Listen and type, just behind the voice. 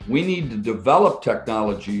We need to develop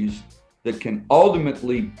technologies that can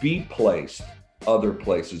ultimately be placed other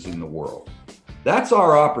places in the world. That's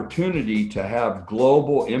our opportunity to have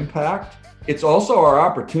global impact. It's also our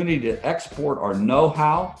opportunity to export our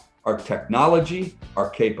know-how, our technology, our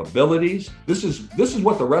capabilities. This is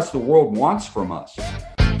what the rest of the world wants from us.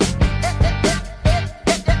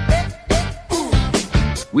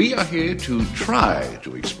 We are here to try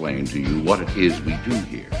to explain to you what it is we do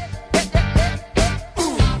here.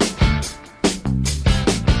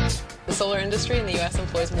 The solar industry in the U.S.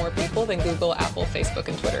 employs more people than Google, Apple, Facebook,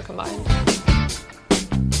 and Twitter combined.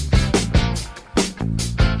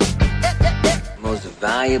 The most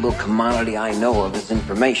valuable commodity I know of is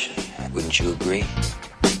information. Wouldn't you agree?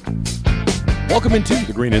 Welcome into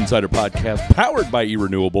the Green Insider Podcast, powered by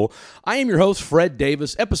eRenewable. I am your host, Fred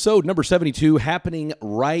Davis. Episode number 72 happening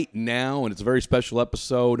right now, and it's a very special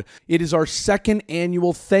episode. It is our second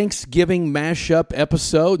annual Thanksgiving Mashup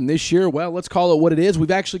episode, and this year, well, let's call it what it is. We've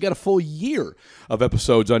actually got a full year of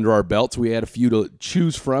episodes under our belts. We had a few to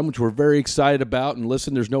choose from, which we're very excited about. And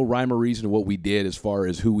listen, there's no rhyme or reason to what we did as far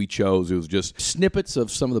as who we chose. It was just snippets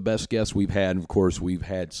of some of the best guests we've had, and of course, we've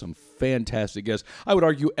had some fantastic guests. I would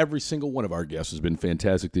argue every single one of our guests has been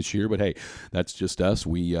fantastic this year, but hey, that's just us.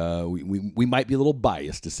 We might be a little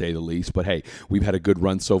biased, to say the least, but hey, we've had a good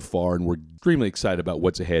run so far, and we're extremely excited about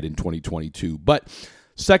what's ahead in 2022. But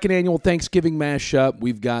second annual Thanksgiving Mashup.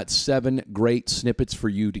 We've got 7 great snippets for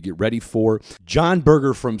you to get ready for. John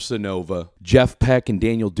Berger from Sonova, Jeff Peck and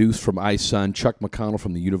Daniel Deuce from iSun, Chuck McConnell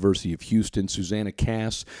from the University of Houston, Susanna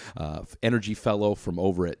Cass, Energy Fellow from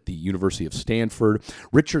over at the University of Stanford,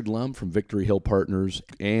 Richard Lum from Victory Hill Partners,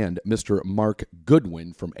 and Mr. Mark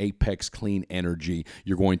Goodwin from Apex Clean Energy.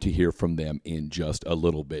 You're going to hear from them in just a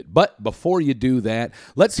little bit. But before you do that,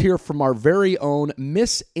 let's hear from our very own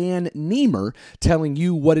Miss Ann Niemer telling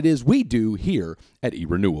you what it is we do here at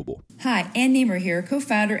eRenewable. Hi, Ann Niemer here,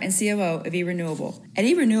 co-founder and COO of eRenewable. At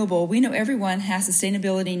eRenewable, we know everyone has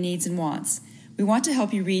sustainability needs and wants. We want to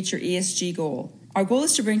help you reach your ESG goal. Our goal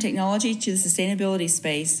is to bring technology to the sustainability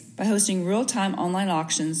space by hosting real-time online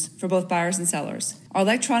auctions for both buyers and sellers. Our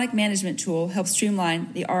electronic management tool helps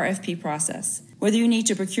streamline the RFP process. Whether you need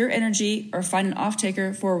to procure energy or find an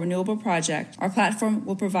off-taker for a renewable project, our platform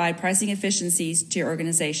will provide pricing efficiencies to your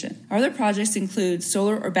organization. Our other projects include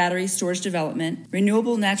solar or battery storage development,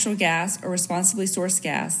 renewable natural gas or responsibly sourced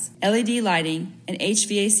gas, LED lighting, and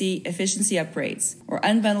HVAC efficiency upgrades, or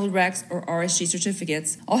unbundled RECs or RSG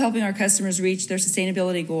certificates, all helping our customers reach their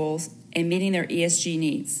sustainability goals and meeting their ESG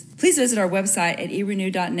needs. Please visit our website at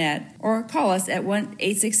erenew.net or call us at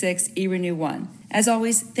 1-866-ERENEW1. As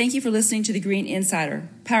always, thank you for listening to The Green Insider,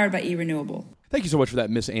 powered by eRenewable. Thank you so much for that,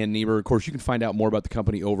 Miss Ann Niemer. Of course, you can find out more about the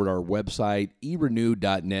company over at our website,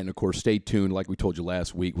 erenew.net. And, of course, stay tuned. Like we told you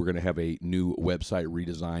last week, we're going to have a new website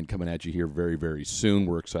redesign coming at you here very, very soon.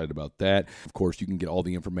 We're excited about that. Of course, you can get all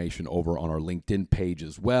the information over on our LinkedIn page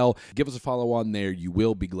as well. Give us a follow on there. You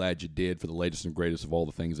will be glad you did for the latest and greatest of all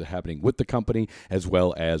the things that are happening with the company, as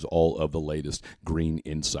well as all of the latest Green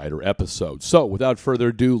Insider episodes. So, without further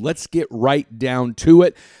ado, let's get right down to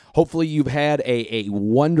it. Hopefully you've had a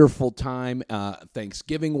wonderful time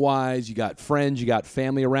Thanksgiving-wise. You got friends, you got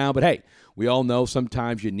family around. But, hey, we all know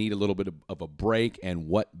sometimes you need a little bit of a break, and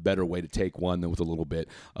what better way to take one than with a little bit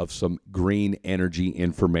of some green energy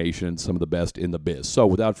information, some of the best in the biz. So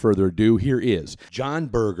without further ado, here is John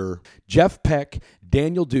Berger, Jeff Peck,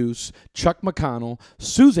 Daniel Deuce, Chuck McConnell,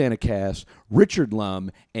 Susanna Cass, Richard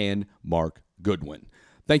Lum, and Mark Goodwin.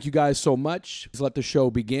 Thank you guys so much. Let's let the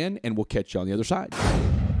show begin, and we'll catch you on the other side.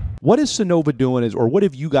 What is Sonova doing, or what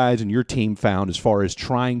have you guys and your team found as far as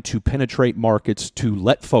trying to penetrate markets to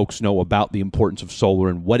let folks know about the importance of solar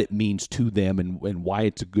and what it means to them and why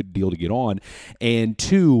it's a good deal to get on? And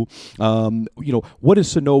two, what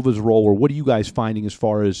is Sonova's role, or what are you guys finding as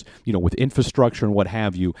far as, with infrastructure and what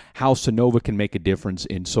have you, how Sonova can make a difference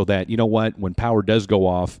in so that, when power does go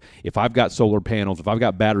off, if I've got solar panels, if I've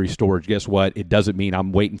got battery storage, guess what? It doesn't mean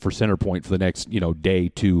I'm waiting for center point for the next, day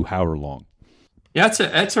to however long. Yeah,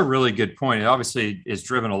 that's a really good point. It obviously has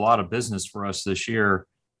driven a lot of business for us this year,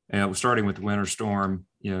 starting with Winter Storm,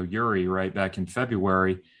 Uri, right back in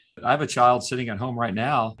February. I have a child sitting at home right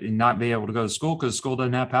now and not be able to go to school because school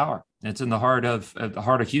doesn't have power. It's in the heart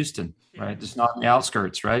of Houston, right? It's not in the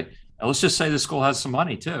outskirts, right? And let's just say the school has some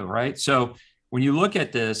money too, right? So when you look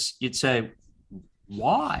at this, you'd say,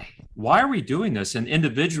 why? Why are we doing this? And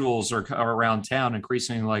individuals are around town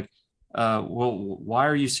increasingly like, well, why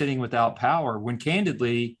are you sitting without power when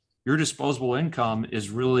candidly your disposable income is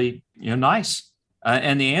really, nice?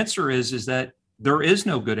 And the answer is that there is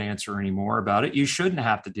no good answer anymore about it. You shouldn't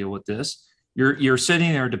have to deal with this. You're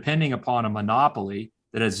sitting there depending upon a monopoly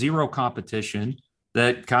that has zero competition,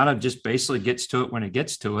 that kind of just basically gets to it when it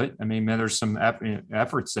gets to it. I mean, there's some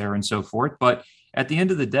efforts there and so forth. But at the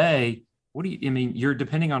end of the day, you're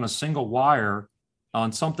depending on a single wire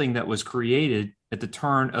on something that was created at the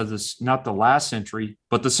turn of this, not the last century,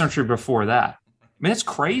 but the century before that. I mean, it's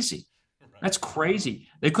crazy. That's crazy.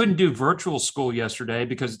 They couldn't do virtual school yesterday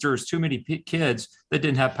because there's too many kids that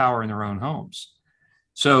didn't have power in their own homes.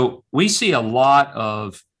 So we see a lot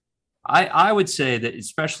of, I would say that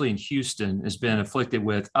especially in Houston has been afflicted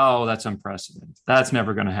with, oh, that's unprecedented. That's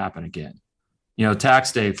never going to happen again.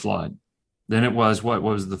 Tax day flood. Then it was, what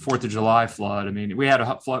was the 4th of July flood? I mean, we had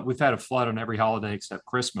a flood. We've had a flood on every holiday except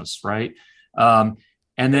Christmas, right? And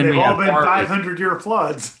then they've we all had been 500-year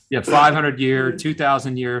floods. Yeah, 500-year,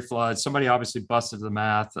 2,000-year floods. Somebody obviously busted the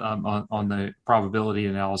math on the probability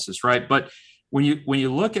analysis, right? But when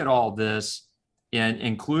you look at all this, and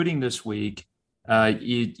including this week,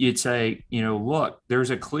 you'd say, look, there's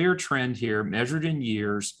a clear trend here, measured in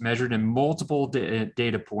years, measured in multiple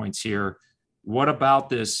data points here. What about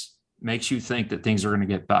this makes you think that things are going to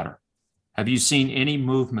get better? Have you seen any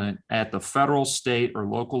movement at the federal, state, or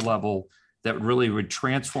local level that really would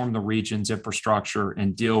transform the region's infrastructure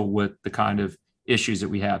and deal with the kind of issues that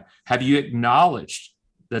we have? Have you acknowledged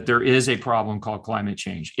that there is a problem called climate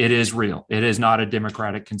change? It is real. It is not a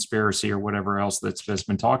Democratic conspiracy or whatever else that's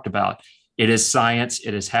been talked about. It is science.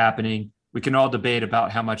 It is happening. We can all debate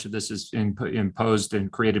about how much of this is imposed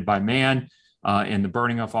and created by man and the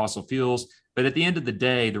burning of fossil fuels. But at the end of the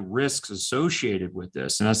day, the risks associated with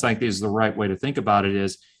this, and I think this is the right way to think about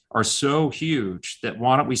it, are so huge that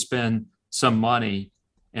why don't we spend some money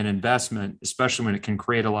and investment, especially when it can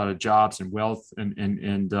create a lot of jobs and wealth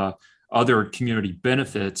and other community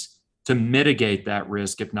benefits, to mitigate that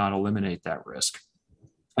risk, if not eliminate that risk.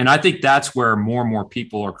 And I think that's where more and more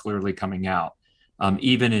people are clearly coming out,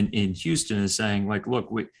 even in Houston, and saying, like,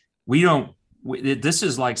 look, this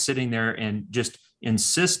is like sitting there and just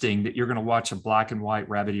insisting that you're going to watch a black and white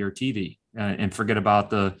rabbit ear TV and forget about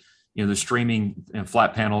the streaming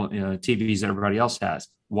flat panel TVs that everybody else has.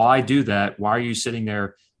 Why do that? Why are you sitting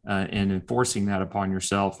there and enforcing that upon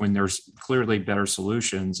yourself when there's clearly better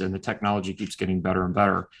solutions and the technology keeps getting better and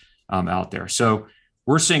better out there? So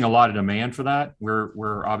we're seeing a lot of demand for that.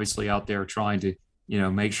 We're obviously out there trying to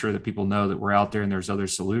make sure that people know that we're out there and there's other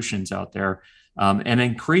solutions out there. And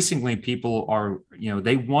increasingly, people are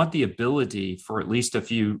they want the ability for at least a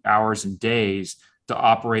few hours and days to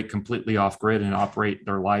operate completely off grid and operate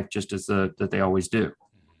their life just as that they always do.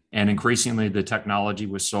 And increasingly, the technology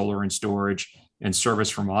with solar and storage and service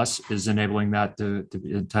from us is enabling that to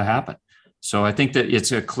happen. So I think that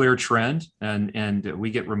it's a clear trend, and we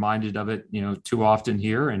get reminded of it, too often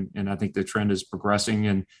here. And I think the trend is progressing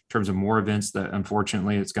in terms of more events that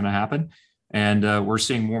unfortunately it's going to happen. And we're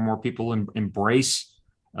seeing more and more people embrace,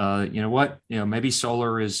 maybe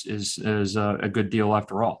solar is a good deal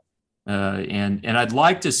after all. And I'd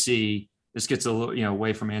like to see, this gets a little,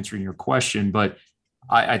 away from answering your question, but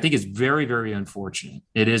I think it's very, very unfortunate.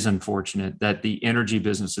 It is unfortunate that the energy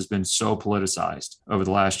business has been so politicized over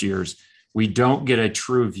the last years. We don't get a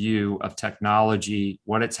true view of technology,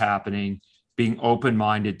 what it's happening, being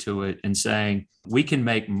open-minded to it and saying, we can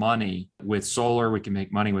make money with solar, we can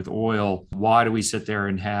make money with oil. Why do we sit there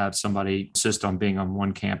and have somebody insist on being on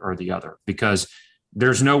one camp or the other? Because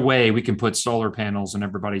there's no way we can put solar panels in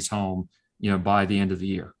everybody's home, by the end of the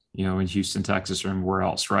year, in Houston, Texas, or anywhere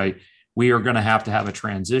else, right? We are going to have a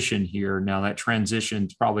transition here. Now, that transition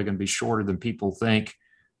is probably going to be shorter than people think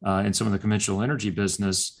in some of the conventional energy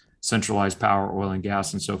business, centralized power, oil and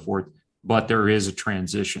gas, and so forth. But there is a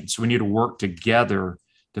transition. So we need to work together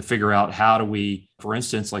to figure out how do we, for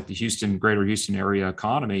instance, like the greater Houston area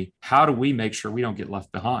economy, how do we make sure we don't get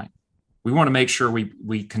left behind? We want to make sure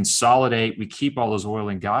we consolidate, we keep all those oil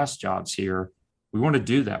and gas jobs here. We want to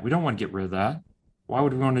do that. We don't want to get rid of that. Why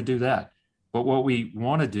would we want to do that? But what we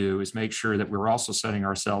want to do is make sure that we're also setting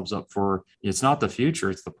ourselves up for, it's not the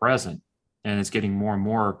future, it's the present. And it's getting more and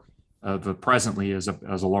more of a presently as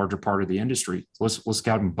a larger part of the industry. So let's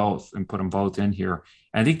get them both and put them both in here.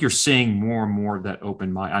 And I think you're seeing more and more of that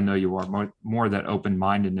open mind. I know you are more of that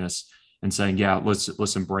open-mindedness and saying, yeah,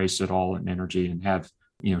 let's embrace it all in energy and have,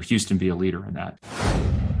 Houston be a leader in that.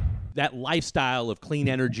 That lifestyle of clean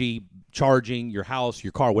energy, charging your house,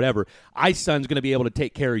 your car, whatever, iSun's going to be able to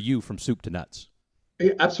take care of you from soup to nuts.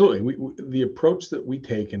 Yeah, absolutely. The approach that we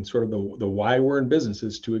take and sort of the why we're in business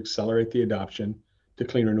is to accelerate the adoption to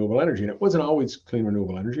clean renewable energy. And it wasn't always clean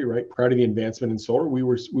renewable energy, right? Prior to the advancement in solar, we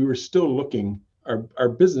were still looking, our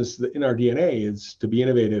business in our DNA is to be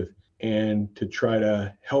innovative and to try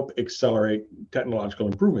to help accelerate technological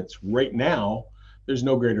improvements. Right now, there's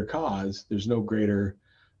no greater cause, there's no greater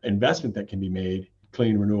investment that can be made,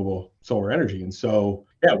 clean, renewable solar energy. And so,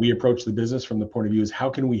 yeah, we approach the business from the point of view is how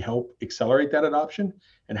can we help accelerate that adoption,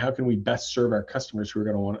 and how can we best serve our customers who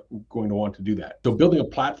are going to want to do that. So building a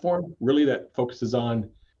platform really that focuses on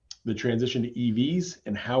the transition to EVs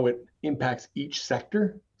and how it impacts each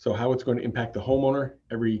sector. So how it's going to impact the homeowner.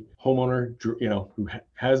 Every homeowner, who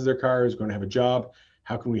has their car is going to have a job.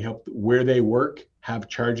 How can we help where they work have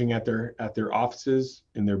charging at their offices,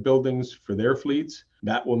 in their buildings for their fleets?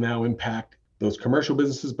 That will now impact those commercial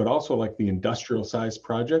businesses, but also like the industrial size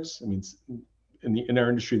projects. I mean, in our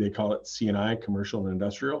industry, they call it C&I, commercial and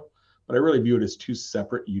industrial, but I really view it as two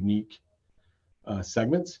separate, unique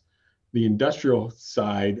segments. The industrial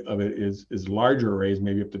side of it is larger arrays,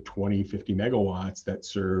 maybe up to 20, 50 megawatts that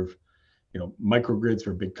serve, microgrids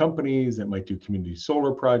for big companies that might do community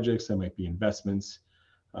solar projects, that might be investments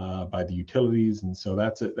by the utilities. And so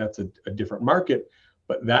that's a different market,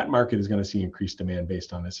 but that market is going to see increased demand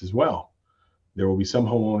based on this as well. There will be some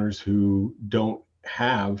homeowners who don't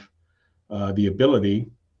have the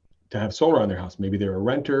ability to have solar on their house. Maybe they're a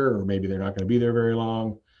renter, or maybe they're not going to be there very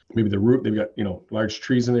long. Maybe the roof, they've got, large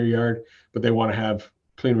trees in their yard, but they want to have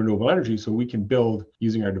clean renewable energy. So we can build,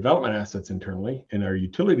 using our development assets internally and our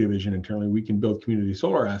utility division internally, we can build community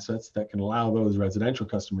solar assets that can allow those residential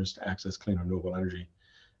customers to access clean renewable energy.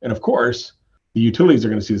 And of course, the utilities are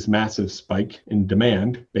going to see this massive spike in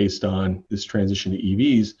demand based on this transition to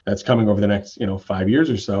EVs that's coming over the next, 5 years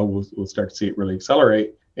or so. We'll start to see it really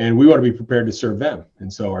accelerate. And we want to be prepared to serve them.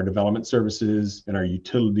 And so our development services and our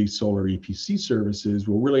utility solar EPC services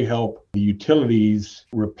will really help the utilities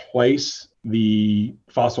replace the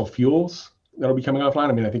fossil fuels that'll be coming offline.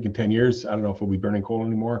 I mean, I think in 10 years, I don't know if we'll be burning coal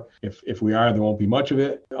anymore. If we are, there won't be much of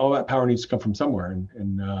it. All that power needs to come from somewhere.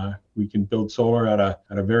 And we can build solar at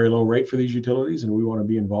a very low rate for these utilities. And we want to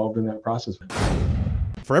be involved in that process.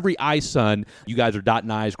 For every iSun, you guys are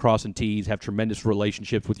dotting I's, crossing T's, have tremendous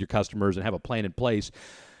relationships with your customers, and have a plan in place.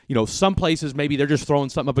 Some places, maybe they're just throwing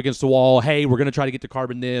something up against the wall. Hey, we're going to try to get to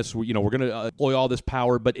carbon this. We're going to employ all this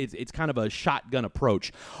power, but it's kind of a shotgun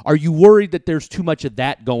approach. Are you worried that there's too much of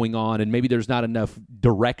that going on, and maybe there's not enough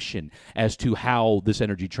direction as to how this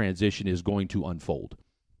energy transition is going to unfold?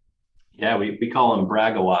 Yeah, we call them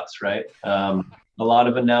bragawatts, right? A lot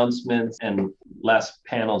of announcements and less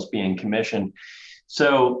panels being commissioned.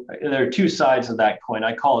 So there are two sides of that coin.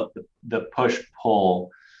 I call it the push-pull.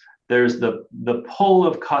 There's the pull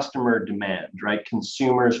of customer demand, right?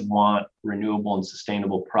 Consumers want renewable and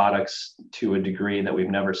sustainable products to a degree that we've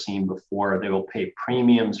never seen before. They will pay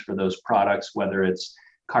premiums for those products, whether it's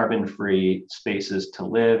carbon-free spaces to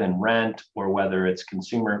live and rent, or whether it's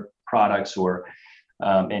consumer products or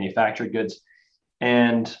manufactured goods.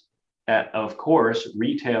 And of course,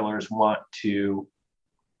 retailers want to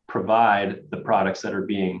provide the products that are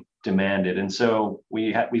being demanded. And so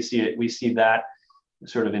we see that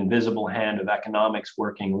sort of invisible hand of economics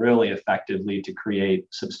working really effectively to create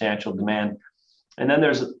substantial demand. And then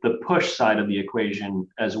there's the push side of the equation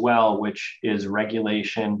as well, which is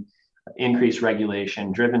regulation, increased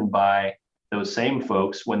regulation driven by those same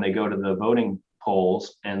folks when they go to the voting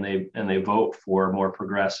polls and they vote for more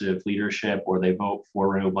progressive leadership, or they vote for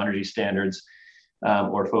renewable energy standards,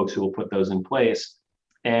 or folks who will put those in place.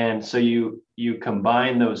 And so you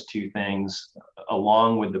combine those two things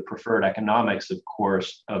along with the preferred economics, of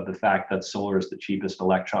course, of the fact that solar is the cheapest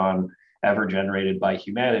electron ever generated by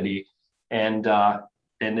humanity. And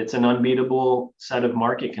it's an unbeatable set of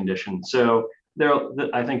market conditions. So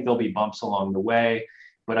I think there'll be bumps along the way,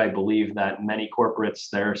 but I believe that many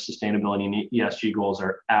corporates, their sustainability and ESG goals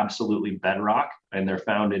are absolutely bedrock, and they're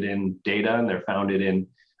founded in data, and they're founded in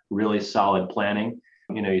really solid planning.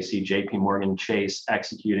 You see JP Morgan Chase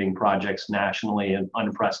executing projects nationally at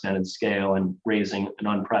unprecedented scale and raising an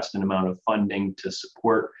unprecedented amount of funding to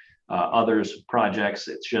support others' projects.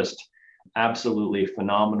 It's just absolutely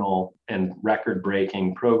phenomenal and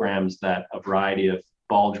record-breaking programs that a variety of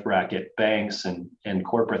bulge bracket banks and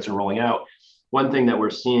corporates are rolling out. One thing that we're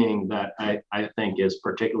seeing that I think is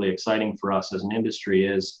particularly exciting for us as an industry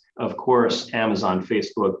is, of course, Amazon,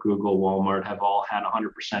 Facebook, Google, Walmart have all had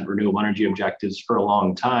 100% renewable energy objectives for a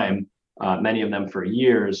long time, many of them for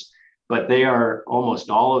years, but they are almost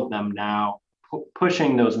all of them now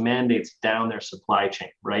pushing those mandates down their supply chain,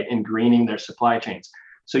 right, and greening their supply chains.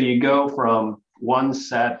 So you go from one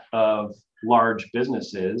set of large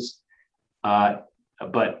businesses,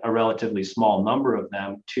 but a relatively small number of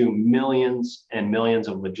them, to millions and millions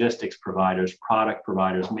of logistics providers, product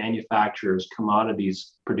providers, manufacturers,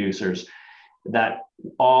 commodities producers that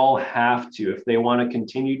all have to, if they want to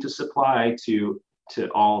continue to supply to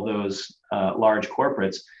all those large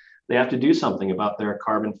corporates, they have to do something about their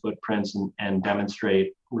carbon footprints and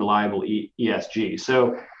demonstrate reliable ESG.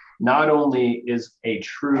 So not only is a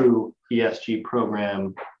true ESG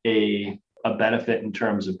program a benefit in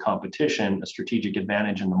terms of competition, a strategic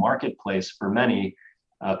advantage in the marketplace for many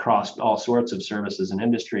across all sorts of services and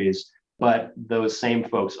industries, but those same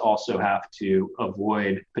folks also have to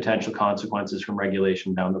avoid potential consequences from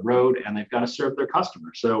regulation down the road, and they've got to serve their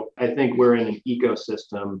customers. So I think we're in an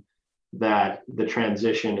ecosystem that the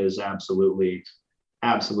transition is absolutely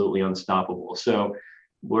unstoppable. So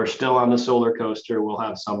we're still on the solar coaster. We'll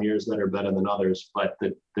have some years that are better than others, but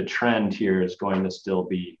the trend here is going to still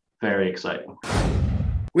be very exciting.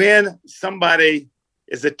 When somebody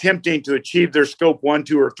is attempting to achieve their scope 1,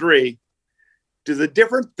 2, or 3, do the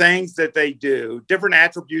different things that they do, different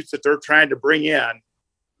attributes that they're trying to bring in,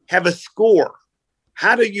 have a score?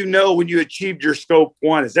 How do you know when you achieved your scope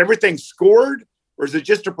 1? Is everything scored, or is it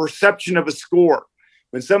just a perception of a score?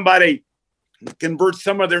 When somebody converts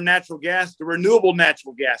some of their natural gas to renewable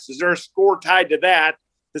natural gas, is there a score tied to that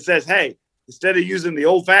that says, hey, instead of using the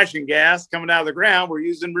old-fashioned gas coming out of the ground, we're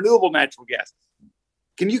using renewable natural gas?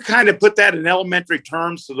 Can you kind of put that in elementary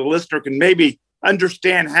terms so the listener can maybe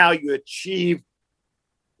understand how you achieve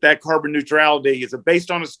that carbon neutrality? Is it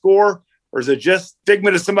based on a score, or is it just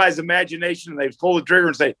figment of somebody's imagination and they pull the trigger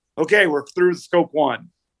and say, okay, we're through scope 1?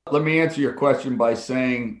 Let me answer your question by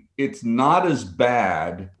saying it's not as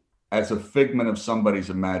bad as a figment of somebody's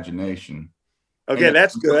imagination. Okay,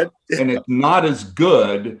 that's good. And it's not as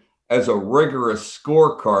good as a rigorous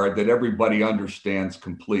scorecard that everybody understands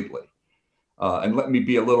completely. And let me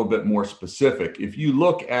be a little bit more specific. If you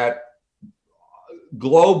look at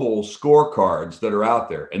global scorecards that are out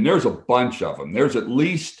there, and there's a bunch of them, there's at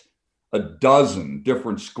least a dozen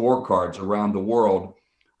different scorecards around the world,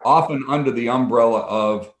 often under the umbrella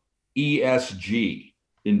of ESG,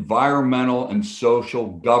 environmental and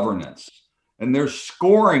social governance. And there's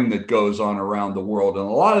scoring that goes on around the world. And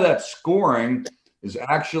a lot of that scoring is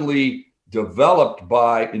actually developed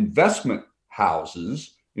by investment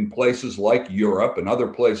houses in places like Europe and other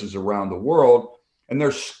places around the world. And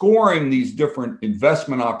they're scoring these different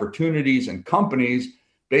investment opportunities and companies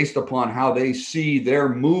based upon how they see their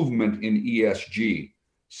movement in ESG.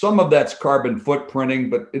 Some of that's carbon footprinting,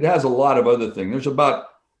 but it has a lot of other things. There's about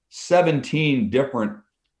 17 different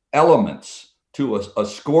elements to a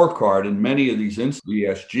scorecard in many of these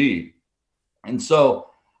ESG. And so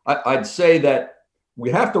I'd say that we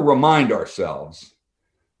have to remind ourselves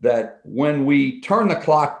that when we turn the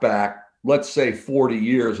clock back, let's say 40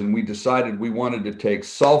 years, and we decided we wanted to take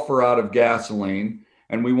sulfur out of gasoline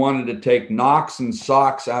and we wanted to take NOx and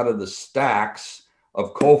SOx out of the stacks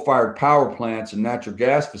of coal-fired power plants and natural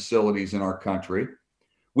gas facilities in our country,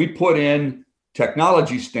 we put in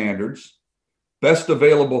technology standards, best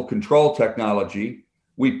available control technology.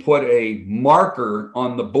 We put a marker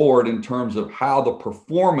on the board in terms of how the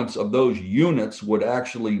performance of those units would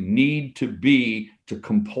actually need to be to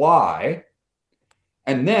comply.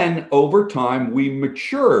 And then over time, we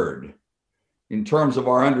matured in terms of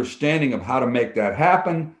our understanding of how to make that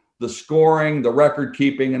happen, the scoring, the record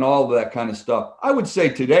keeping, and all of that kind of stuff. I would say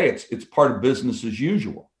today it's part of business as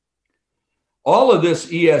usual. All of this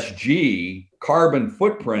ESG carbon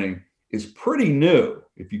footprinting is pretty new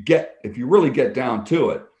if you really get down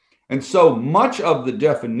to it. And so much of the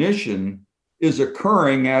definition is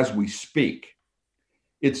occurring as we speak.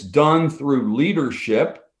 It's done through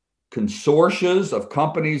leadership, consortia of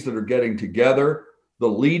companies that are getting together, the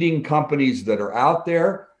leading companies that are out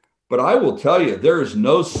there. But I will tell you, there is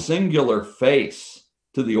no singular face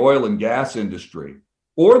to the oil and gas industry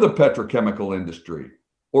or the petrochemical industry,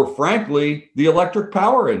 or frankly, the electric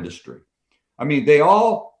power industry. I mean, they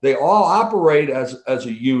all operate as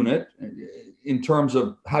a unit in terms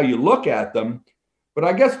of how you look at them. But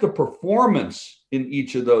I guess the performance in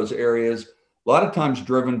each of those areas, a lot of times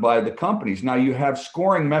driven by the companies. Now, you have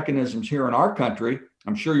scoring mechanisms here in our country.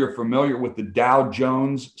 I'm sure you're familiar with the Dow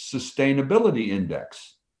Jones Sustainability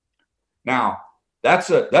Index. Now,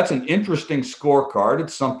 that's an interesting scorecard.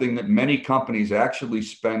 It's something that many companies actually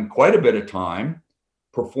spend quite a bit of time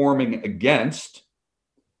performing against.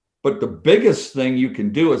 But the biggest thing you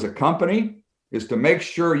can do as a company is to make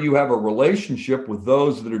sure you have a relationship with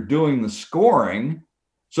those that are doing the scoring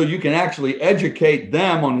so you can actually educate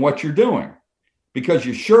them on what you're doing, because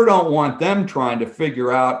you sure don't want them trying to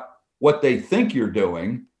figure out what they think you're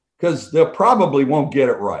doing, because they probably won't get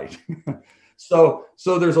it right. So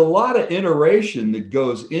there's a lot of iteration that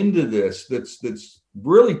goes into this that's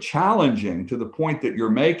really challenging to the point that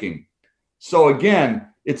you're making. So again,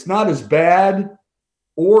 it's not as bad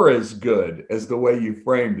or as good as the way you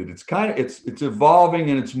framed it. It's evolving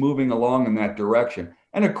and it's moving along in that direction.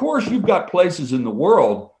 And of course, you've got places in the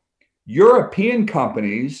world, European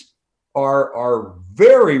companies are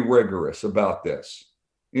very rigorous about this.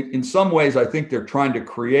 In some ways, I think they're trying to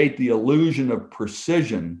create the illusion of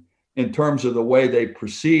precision in terms of the way they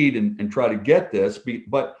proceed and try to get this.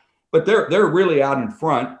 But they're really out in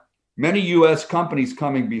front. Many U.S. companies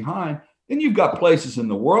coming behind. Then you've got places in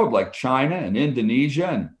the world like China and Indonesia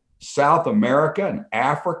and South America and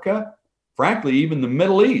Africa, frankly, even the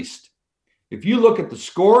Middle East. If you look at the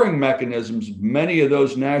scoring mechanisms of many of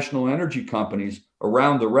those national energy companies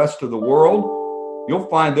around the rest of the world, you'll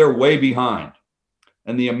find they're way behind.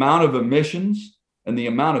 And the amount of emissions and the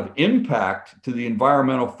amount of impact to the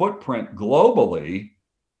environmental footprint globally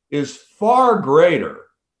is far greater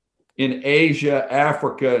in Asia,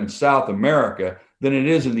 Africa, and South America than it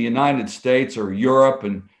is in the United States or Europe.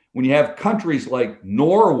 And when you have countries like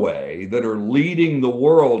Norway that are leading the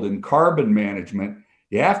world in carbon management,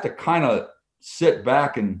 you have to kind of sit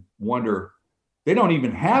back and wonder, they don't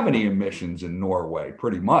even have any emissions in Norway,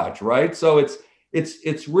 pretty much, right? So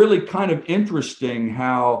it's really kind of interesting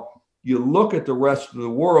how you look at the rest of the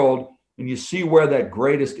world and you see where that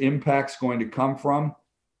greatest impact's going to come from.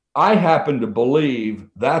 I happen to believe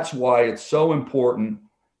that's why it's so important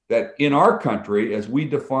that in our country, as we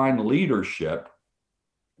define leadership,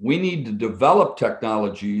 we need to develop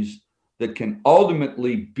technologies that can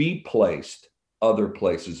ultimately be placed other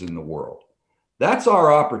places in the world. That's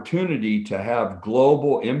our opportunity to have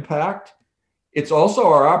global impact. It's also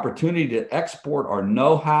our opportunity to export our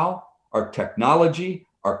know-how, our technology,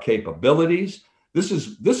 our capabilities. This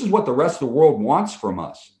is what the rest of the world wants from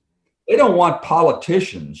us. They don't want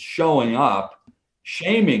politicians showing up,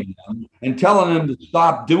 shaming them and telling them to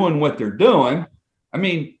stop doing what they're doing. I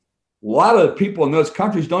mean, a lot of the people in those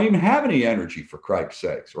countries don't even have any energy, for Christ's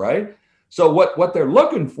sakes, right? So what they're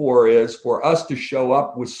looking for is for us to show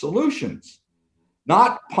up with solutions,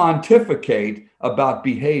 not pontificate about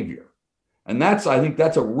behavior. And I think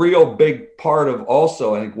that's a real big part of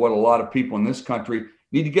also, I think, what a lot of people in this country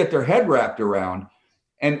need to get their head wrapped around.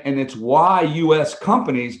 And it's why U.S.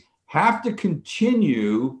 companies have to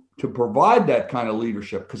continue to provide that kind of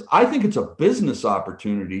leadership, because I think it's a business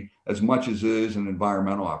opportunity as much as it is an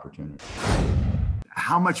environmental opportunity.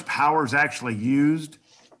 How much power is actually used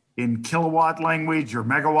in kilowatt language or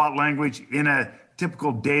megawatt language in a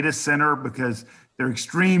typical data center? Because they're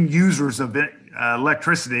extreme users of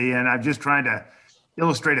electricity, and I'm just trying to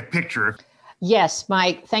illustrate a picture. Yes,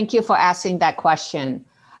 Mike, thank you for asking that question.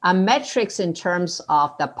 Metrics in terms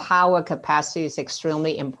of the power capacity is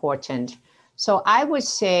extremely important. So I would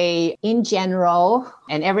say in general,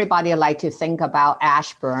 and everybody like to think about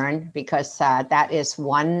Ashburn because that is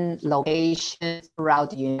one location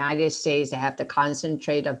throughout the United States that have the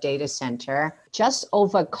concentrate of data center. Just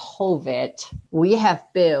over COVID, we have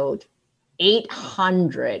built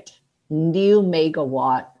 800 new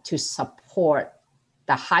megawatt to support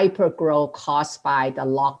the hypergrowth caused by the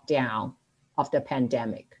lockdown of the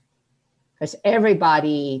pandemic. Because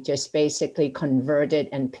everybody just basically converted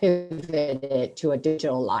and pivoted to a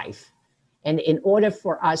digital life. And in order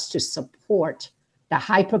for us to support the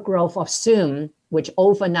hypergrowth of Zoom, which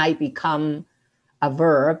overnight become a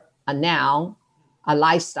verb, a noun, a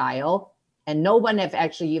lifestyle, and no one have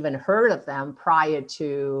actually even heard of them prior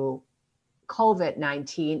to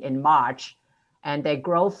COVID-19 in March, and they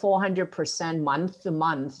grow 400% month to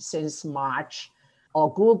month since March,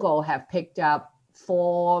 or Google have picked up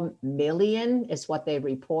 4 million is what they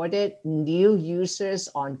reported, new users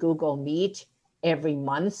on Google Meet every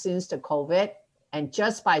month since the COVID. And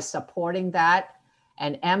just by supporting that,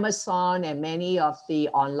 and Amazon and many of the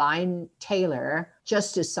online tailor,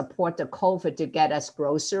 just to support the COVID, to get us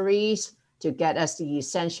groceries, to get us the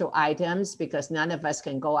essential items, because none of us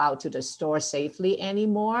can go out to the store safely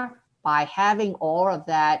anymore. By having all of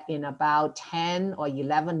that in about 10 or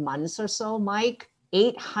 11 months or so, Mike,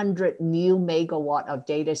 800 new megawatt of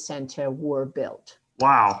data center were built.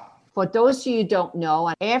 Wow. For those of you who don't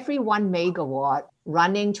know, every 1 megawatt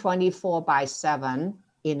running 24/7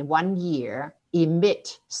 in 1 year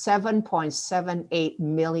emit 7.78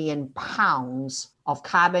 million pounds of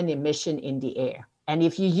carbon emission in the air. And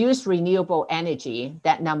if you use renewable energy,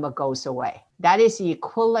 that number goes away. That is the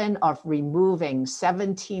equivalent of removing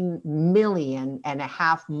 17.5 million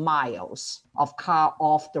miles of car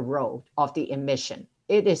off the road of the emission.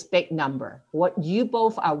 It is big number. What you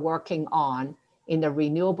both are working on in the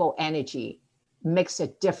renewable energy makes a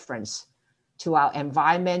difference to our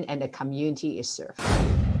environment and the community it serves.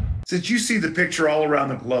 Since you see the picture all around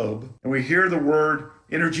the globe, and we hear the word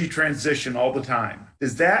energy transition all the time,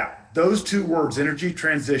 does those two words, energy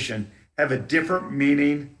transition, have a different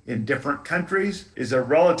meaning in different countries? Is it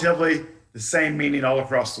relatively the same meaning all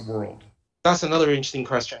across the world? That's another interesting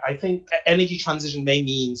question. I think energy transition may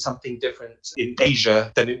mean something different in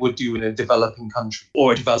Asia than it would do in a developing country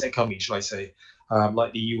or a developed economy, should I say,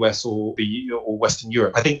 like the US or Western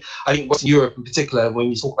Europe. I think Western Europe in particular, when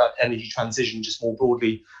we talk about energy transition just more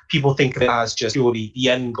broadly, people think of it as just purely the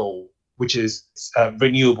end goal, which is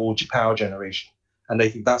renewable power generation. And they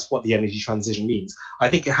think that's what the energy transition means. I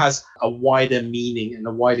think it has a wider meaning and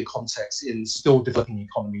a wider context in still developing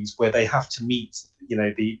economies where they have to meet,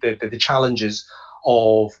 the challenges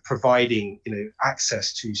of providing,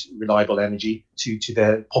 access to reliable energy to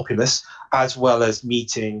their populace, as well as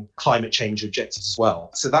meeting climate change objectives as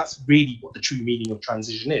well. So that's really what the true meaning of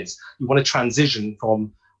transition is. We want to transition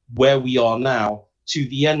from where we are now to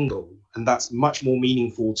the end goal. And that's much more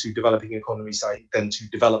meaningful to developing economies than to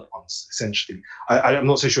developed ones, essentially. I'm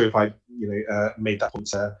not so sure if I made that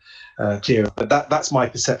point clear, but that's my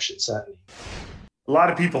perception, certainly. A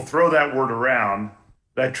lot of people throw that word around,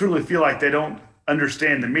 but I truly feel like they don't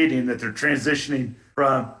understand the meaning, that they're transitioning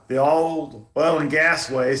from the old oil and gas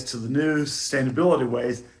ways to the new sustainability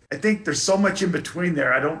ways. I think there's so much in between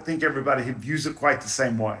there. I don't think everybody views it quite the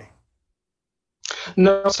same way.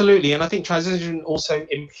 No, absolutely. And I think transition also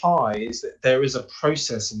implies that there is a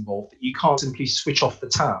process involved, that you can't simply switch off the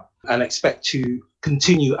tap and expect to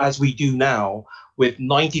continue as we do now with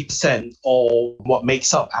 90% of what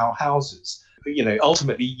makes up our houses.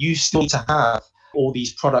 Ultimately, you still need to have all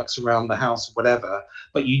these products around the house or whatever,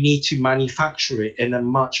 but you need to manufacture it in a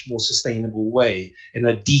much more sustainable way, in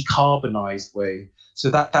a decarbonized way.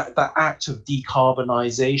 So that act of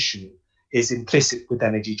decarbonization is implicit with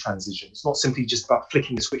energy transition. It's not simply just about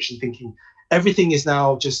flicking the switch and thinking everything is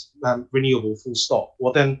now just renewable, full stop.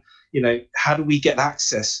 Well, then, how do we get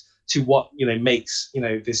access to what, makes,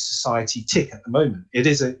 this society tick at the moment? It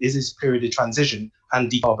is a period of transition and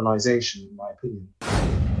decarbonization, in my opinion.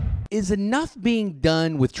 Is enough being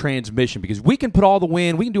done with transmission? Because we can put all the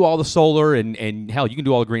wind, we can do all the solar, and hell, you can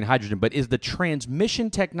do all the green hydrogen, but is the transmission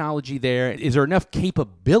technology there? Is there enough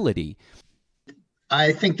capability?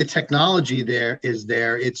 I think the technology there.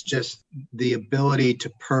 It's just the ability to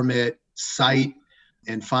permit, site,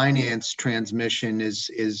 and finance transmission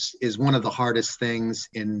is one of the hardest things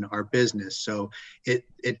in our business. So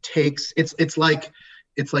it's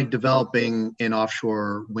like developing an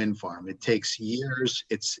offshore wind farm. It takes years.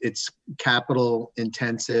 It's capital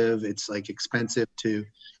intensive. It's expensive to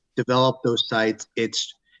develop those sites. It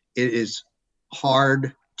is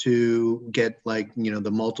hard to get the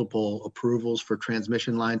multiple approvals for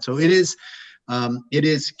transmission lines. So it is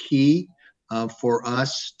key for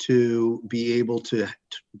us to be able to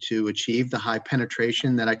achieve the high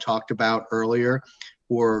penetration that I talked about earlier,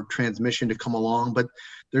 for transmission to come along. But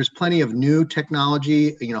there's plenty of new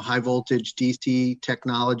technology, high voltage DC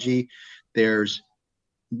technology. There's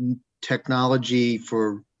technology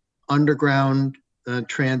for underground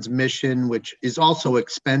transmission, which is also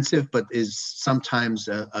expensive, but is sometimes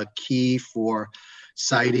a key for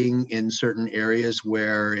siting in certain areas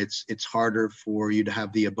where it's harder for you to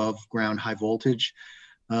have the above ground high voltage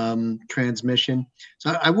transmission.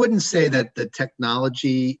 So I wouldn't say that the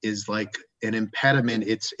technology is like an impediment.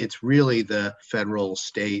 It's really the federal,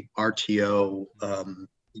 state, RTO,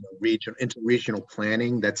 interregional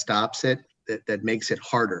planning that stops it, that makes it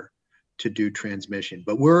harder to do transmission.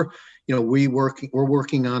 But we're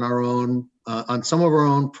working on our own, on some of our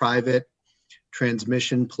own private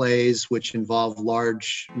transmission plays, which involve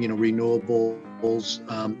large, renewables,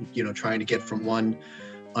 trying to get from one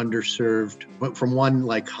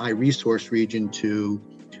high resource region to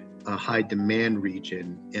a high demand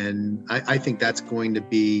region. And I think that's going to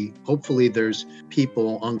be, hopefully there's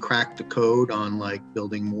people uncrack the code on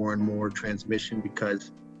building more and more transmission,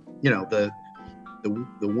 because,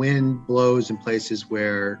 the wind blows in places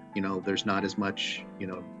where, there's not as much,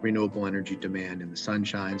 renewable energy demand, and the sun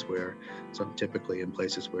shines typically in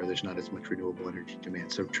places where there's not as much renewable energy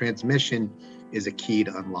demand. So transmission is a key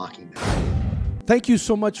to unlocking that. Thank you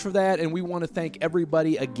so much for that, and we want to thank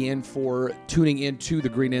everybody again for tuning into the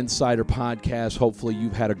Green Insider podcast. Hopefully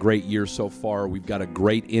you've had a great year so far. We've got a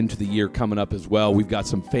great end to the year coming up as well. We've got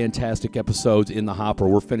some fantastic episodes in the hopper.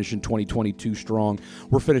 We're finishing 2022 strong.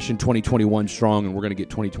 We're finishing 2021 strong, and we're going to get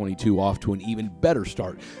 2022 off to an even better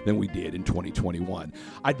start than we did in 2021.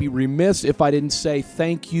 I'd be remiss if I didn't say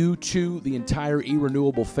thank you to the entire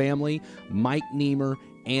eRenewable family, Mike Niemer,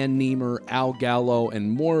 Ann Niemer, Al Gallo,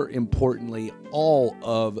 and more importantly, all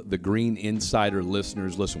of the Green Insider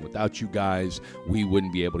listeners. Listen, without you guys, we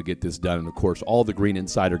wouldn't be able to get this done. And of course, all the Green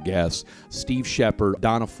Insider guests, Steve Shepard,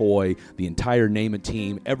 Donna Foy, the entire Name It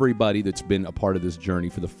team, everybody that's been a part of this journey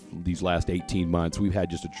for these last 18 months. We've had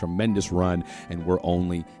just a tremendous run, and we're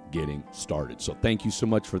only getting started. So thank you so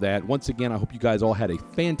much for that. Once again, I hope you guys all had a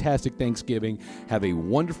fantastic Thanksgiving. Have a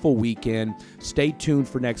wonderful weekend. Stay tuned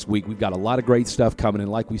for next week. We've got a lot of great stuff coming,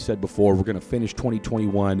 and like we said before, we're going to finish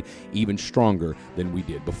 2021 even stronger than we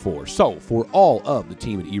did before. So for all of the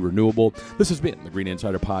team at eRenewable, this has been the Green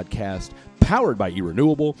Insider Podcast, powered by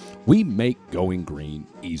eRenewable. We make going green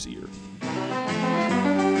easier.